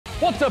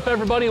What's up,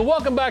 everybody, and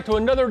welcome back to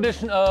another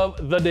edition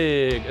of The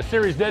Dig, a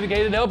series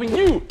dedicated to helping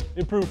you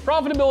improve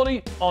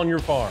profitability on your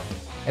farm.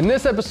 In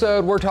this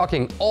episode, we're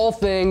talking all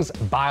things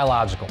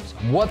biologicals,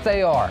 what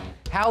they are,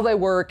 how they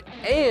work,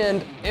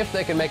 and if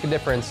they can make a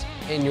difference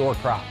in your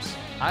crops.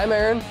 I'm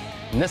Aaron,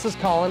 and this is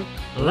Colin.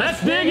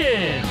 Let's dig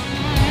in!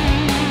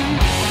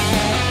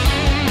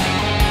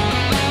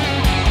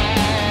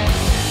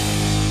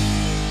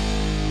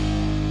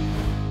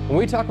 When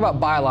we talk about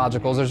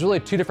biologicals, there's really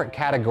two different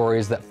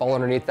categories that fall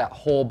underneath that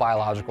whole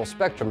biological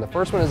spectrum. The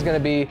first one is going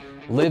to be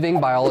living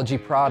biology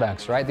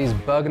products, right? These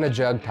bug in a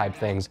jug type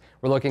things.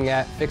 We're looking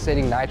at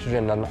fixating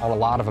nitrogen on a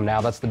lot of them now.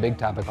 That's the big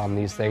topic on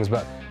these things,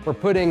 but we're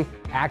putting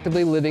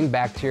actively living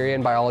bacteria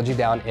and biology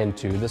down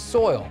into the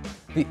soil.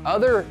 The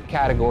other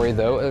category,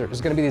 though, is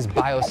going to be these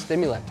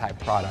biostimulant type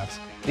products.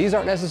 These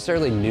aren't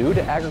necessarily new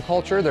to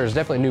agriculture. There's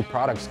definitely new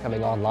products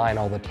coming online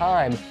all the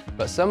time,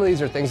 but some of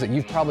these are things that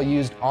you've probably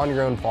used on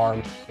your own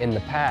farm in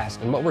the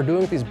past. And what we're doing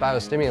with these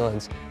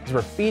biostimulants is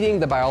we're feeding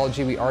the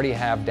biology we already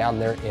have down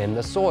there in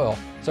the soil.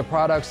 So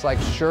products like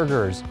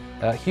sugars,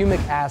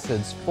 humic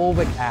acids,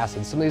 fulvic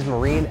acids, some of these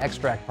marine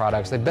extract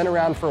products, they've been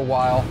around for a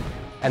while,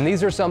 and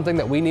these are something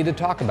that we need to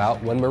talk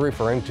about when we're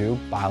referring to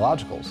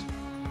biologicals.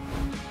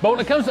 But when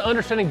it comes to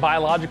understanding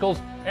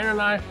biologicals, Aaron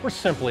and I, we're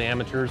simply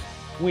amateurs.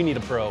 We need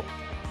a pro.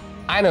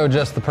 I know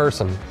just the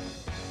person.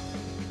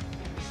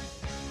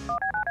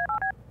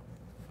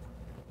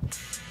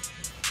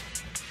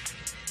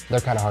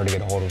 They're kind of hard to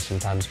get a hold of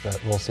sometimes, but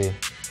we'll see.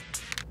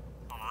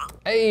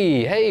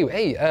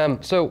 Hey,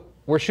 so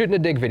we're shooting a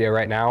dig video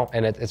right now,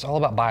 and it's all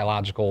about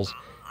biologicals,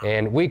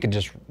 and we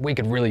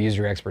could really use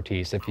your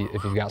expertise if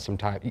you've got some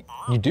time.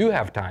 You do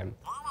have time.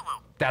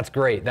 That's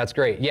great,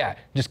 yeah.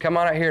 Just come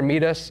on out here and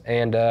meet us,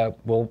 and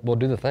we'll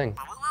do the thing.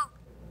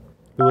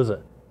 Who is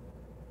it?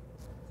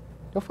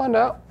 You'll find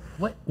out.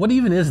 What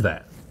even is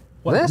that?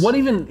 This? What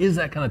even is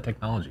that kind of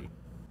technology?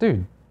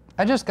 Dude,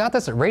 I just got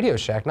this at Radio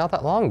Shack not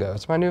that long ago.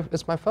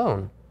 It's my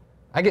phone.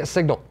 I get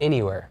signal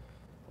anywhere.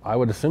 I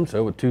would assume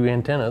so, with two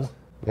antennas.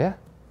 Yeah,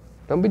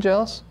 don't be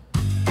jealous.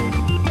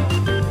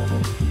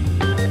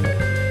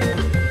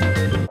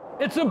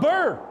 It's a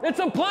bird, it's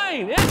a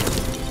plane,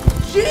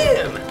 it's...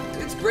 Jim!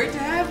 It's great to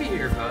have you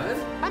here, bud.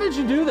 How did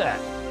you do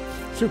that?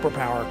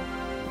 Superpower.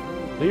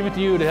 Leave it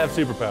to you to have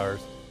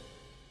superpowers.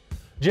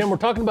 Jim, we're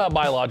talking about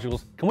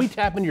biologicals. Can we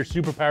tap into your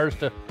superpowers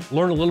to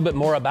learn a little bit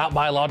more about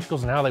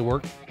biologicals and how they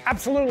work?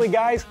 Absolutely,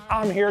 guys.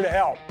 I'm here to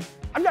help.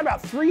 I've got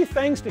about 3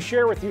 things to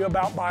share with you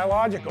about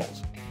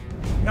biologicals.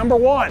 Number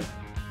 1,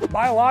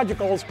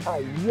 biologicals are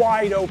a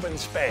wide open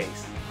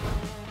space.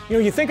 You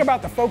know, you think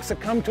about the folks that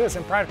come to us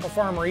in practical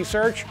farm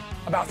research,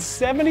 about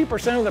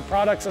 70% of the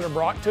products that are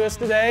brought to us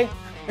today,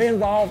 they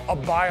involve a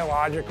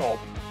biological.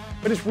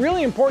 But it's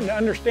really important to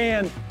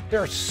understand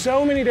there are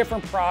so many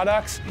different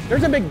products.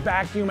 There's a big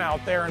vacuum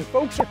out there, and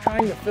folks are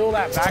trying to fill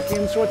that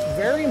vacuum, so it's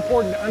very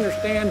important to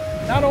understand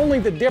not only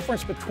the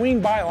difference between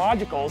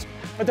biologicals,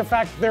 but the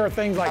fact that there are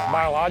things like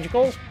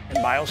biologicals and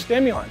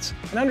biostimulants,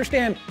 and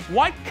understand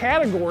what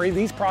category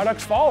these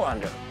products fall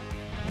under.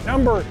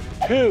 Number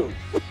 2,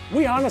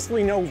 we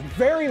honestly know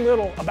very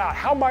little about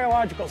how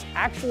biologicals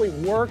actually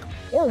work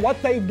or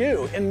what they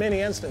do in many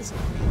instances.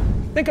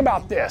 Think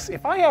about this.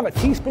 If I have a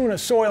teaspoon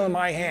of soil in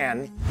my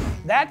hand,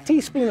 that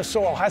teaspoon of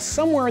soil has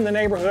somewhere in the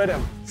neighborhood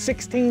of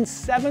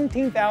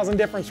 17,000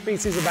 different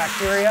species of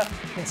bacteria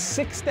and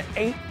 6,000 to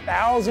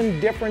 8,000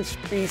 different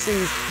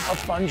species of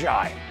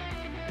fungi.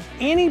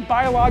 Any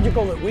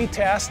biological that we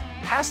test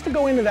has to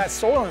go into that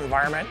soil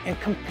environment and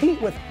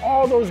compete with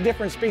all those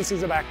different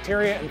species of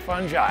bacteria and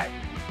fungi.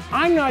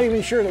 I'm not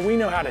even sure that we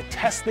know how to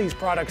test these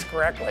products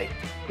correctly.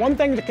 One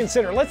thing to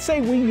consider, let's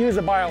say we use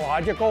a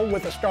biological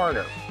with a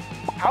starter.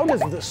 How does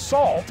the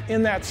salt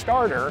in that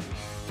starter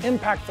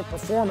impact the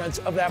performance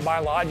of that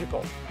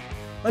biological?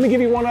 Let me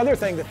give you one other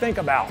thing to think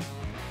about.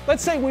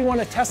 Let's say we want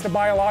to test a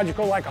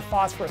biological like a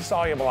phosphorus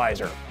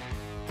solubilizer.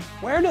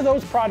 Where do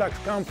those products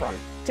come from?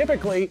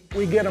 Typically,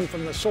 we get them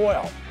from the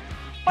soil.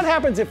 What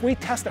happens if we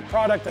test a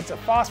product that's a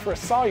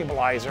phosphorus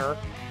solubilizer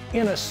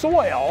in a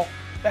soil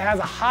that has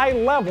a high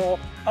level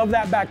of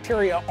that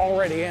bacteria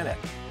already in it?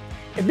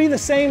 It'd be the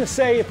same as,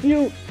 say, if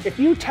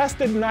you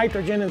tested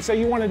nitrogen and say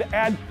you wanted to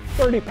add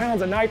 30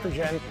 pounds of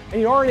nitrogen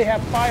and you already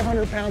have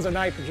 500 pounds of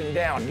nitrogen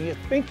down. Do you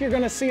think you're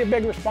going to see a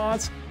big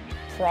response?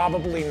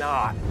 Probably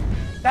not.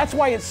 That's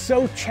why it's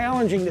so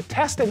challenging to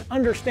test and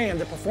understand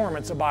the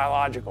performance of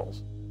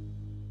biologicals.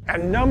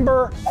 And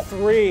number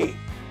 3,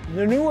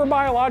 the newer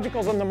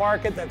biologicals on the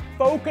market that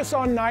focus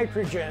on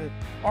nitrogen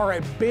are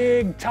a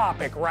big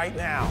topic right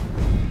now.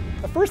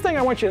 The first thing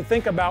I want you to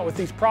think about with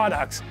these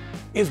products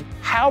is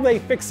how they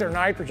fix their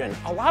nitrogen.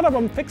 A lot of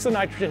them fix the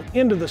nitrogen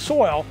into the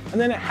soil,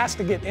 and then it has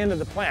to get into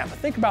the plant. But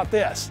think about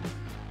this.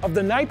 Of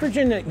the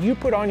nitrogen that you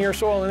put on your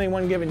soil in any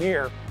one given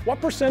year,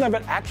 what % of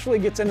it actually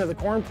gets into the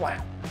corn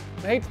plant?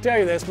 I hate to tell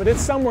you this, but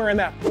it's somewhere in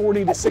that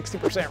 40 to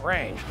 60%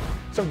 range.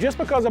 So just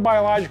because a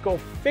biological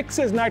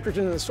fixes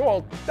nitrogen in the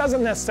soil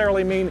doesn't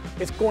necessarily mean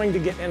it's going to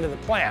get into the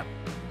plant.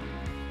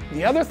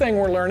 The other thing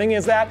we're learning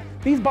is that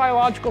these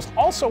biologicals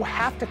also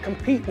have to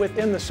compete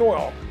within the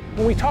soil.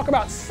 When we talk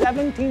about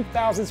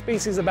 17,000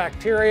 species of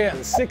bacteria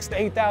and 6,000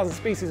 to 8,000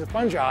 species of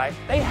fungi,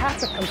 they have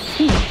to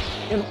compete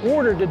in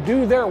order to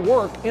do their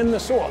work in the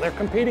soil. They're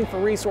competing for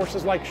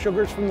resources like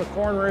sugars from the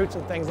corn roots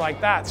and things like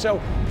that. So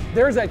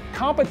there's a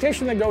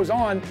competition that goes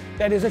on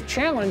that is a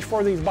challenge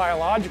for these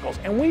biologicals,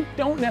 and we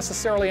don't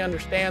necessarily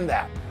understand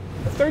that.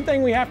 The third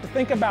thing we have to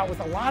think about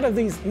with a lot of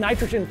these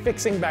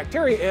nitrogen-fixing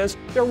bacteria is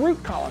they're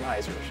root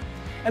colonizers,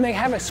 and they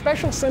have a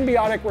special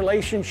symbiotic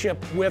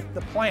relationship with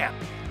the plant.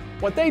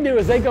 What they do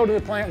is they go to the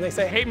plant and they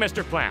say, "Hey,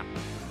 Mr. Plant,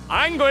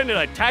 I'm going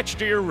to attach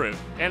to your root,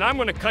 and I'm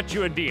going to cut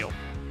you a deal.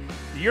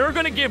 You're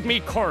going to give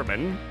me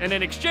carbon, and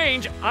in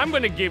exchange, I'm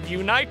going to give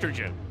you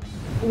nitrogen."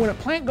 When a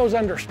plant goes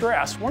under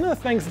stress, one of the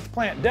things that the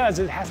plant does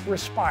is it has to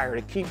respire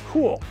to keep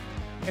cool.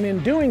 And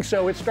in doing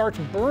so, it starts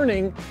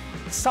burning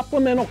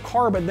supplemental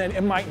carbon that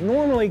it might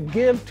normally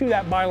give to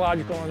that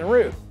biological in the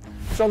root.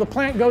 So the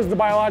plant goes to the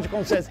biological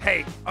and says,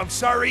 "Hey, I'm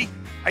sorry.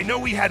 I know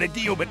we had a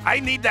deal, but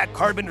I need that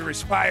carbon to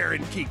respire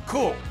and keep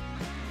cool."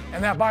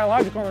 and that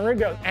biological in the root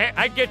goes,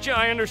 I get you,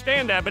 I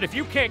understand that, but if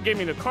you can't give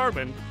me the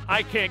carbon,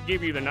 I can't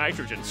give you the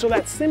nitrogen. so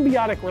that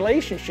symbiotic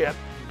relationship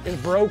is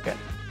broken.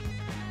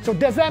 So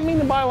does that mean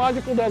the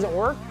biological doesn't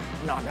work?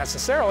 Not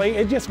necessarily.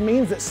 It just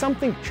means that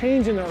something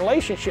changed in the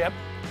relationship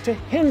to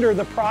hinder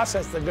the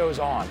process that goes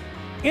on.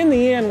 In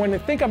the end, when you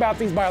think about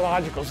these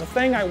biologicals, the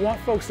thing I want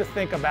folks to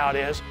think about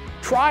is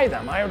try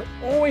them. I would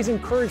always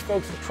encourage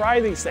folks to try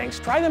these things.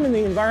 Try them in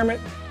the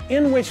environment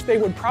in which they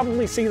would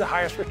probably see the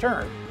highest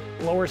return.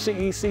 Lower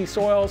CEC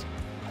soils,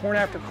 corn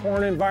after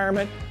corn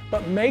environment,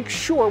 but make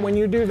sure when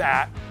you do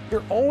that,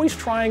 you're always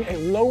trying a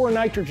lower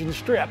nitrogen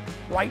strip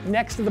right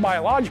next to the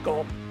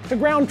biological to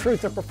ground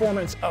truth the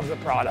performance of the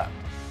product.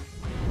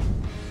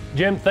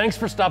 Jim, thanks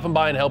for stopping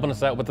by and helping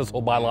us out with this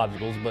whole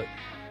biologicals, but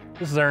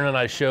this is Aaron and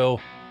I's show.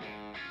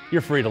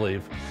 You're free to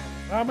leave.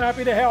 I'm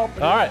happy to help,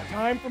 but All right. it's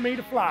time for me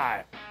to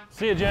fly.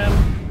 See you, Jim.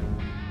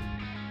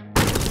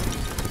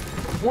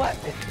 What?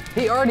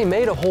 He already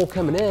made a hole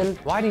coming in.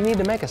 Why do you need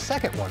to make a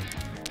second one?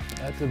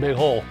 That's a big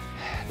hole.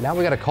 Now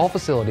we gotta call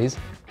facilities,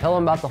 tell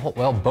them about the hole,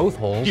 well, both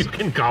holes. You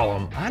can call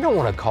him. I don't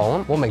wanna call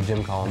him. We'll make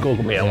Jim call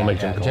him. Yeah, we'll make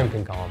Jim call Jim him.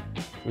 can call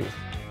him.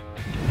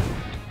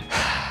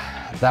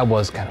 That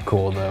was kind of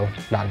cool though,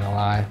 not gonna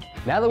lie.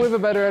 Now that we have a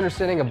better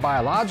understanding of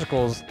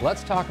biologicals,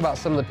 let's talk about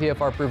some of the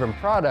PFR proven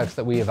products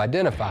that we have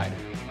identified.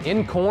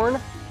 In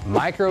corn,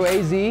 Micro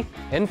AZ,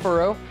 in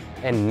furrow,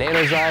 and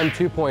Nanozyme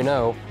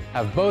 2.0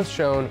 have both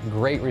shown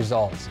great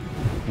results.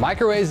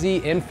 Micro AZ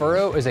in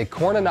furrow is a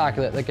corn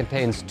inoculant that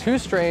contains 2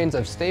 strains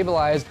of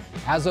stabilized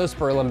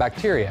azospirillum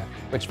bacteria,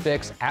 which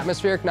fix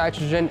atmospheric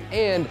nitrogen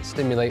and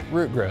stimulate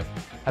root growth.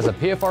 Has a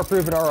PFR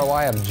proven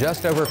ROI of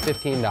just over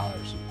 $15.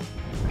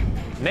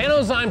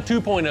 Nanozyme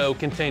 2.0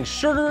 contains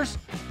sugars,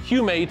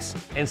 humates,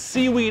 and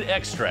seaweed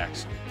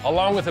extracts,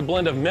 along with a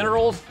blend of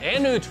minerals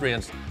and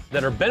nutrients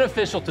that are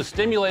beneficial to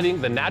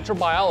stimulating the natural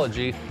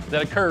biology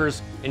that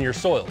occurs in your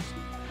soils.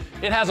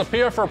 It has a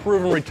PFR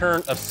proven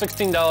return of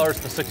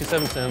 $16 to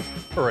 67 cents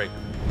per acre.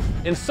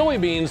 In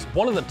soybeans,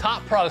 one of the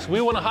top products we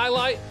want to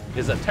highlight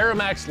is a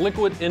Terramax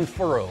Liquid in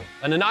Furrow,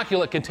 an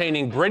inoculant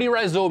containing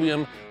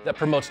bradyrhizobium that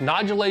promotes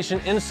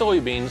nodulation in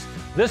soybeans.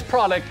 This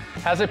product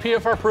has a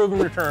PFR proven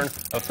return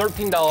of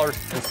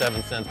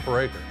 $13.07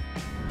 per acre.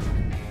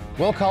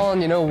 Well,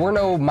 Colin, you know, we're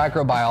no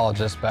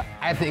microbiologists, but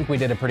I think we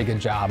did a pretty good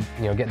job,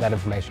 you know, getting that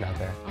information out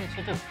there.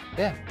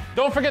 Yeah.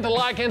 Don't forget to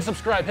like and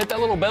subscribe. Hit that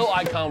little bell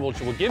icon, which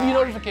will give you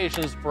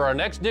notifications for our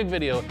next dig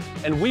video.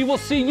 And we will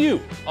see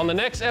you on the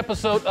next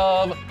episode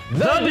of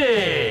The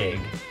Dig.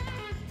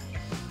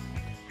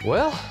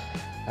 Well,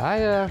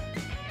 I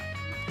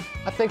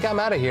think I'm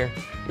out of here.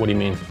 What do you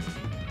mean?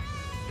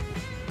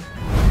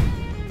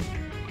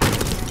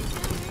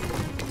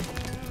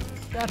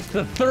 That's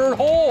the 3rd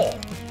hole.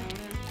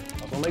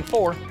 I was gonna make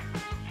 4. I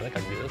think I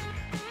can do this.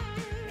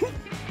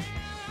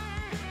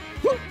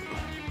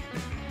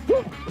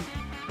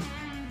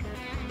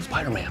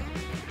 Spider-Man.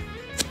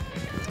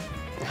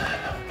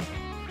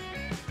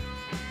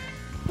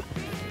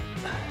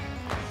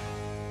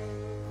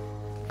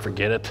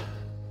 Forget it.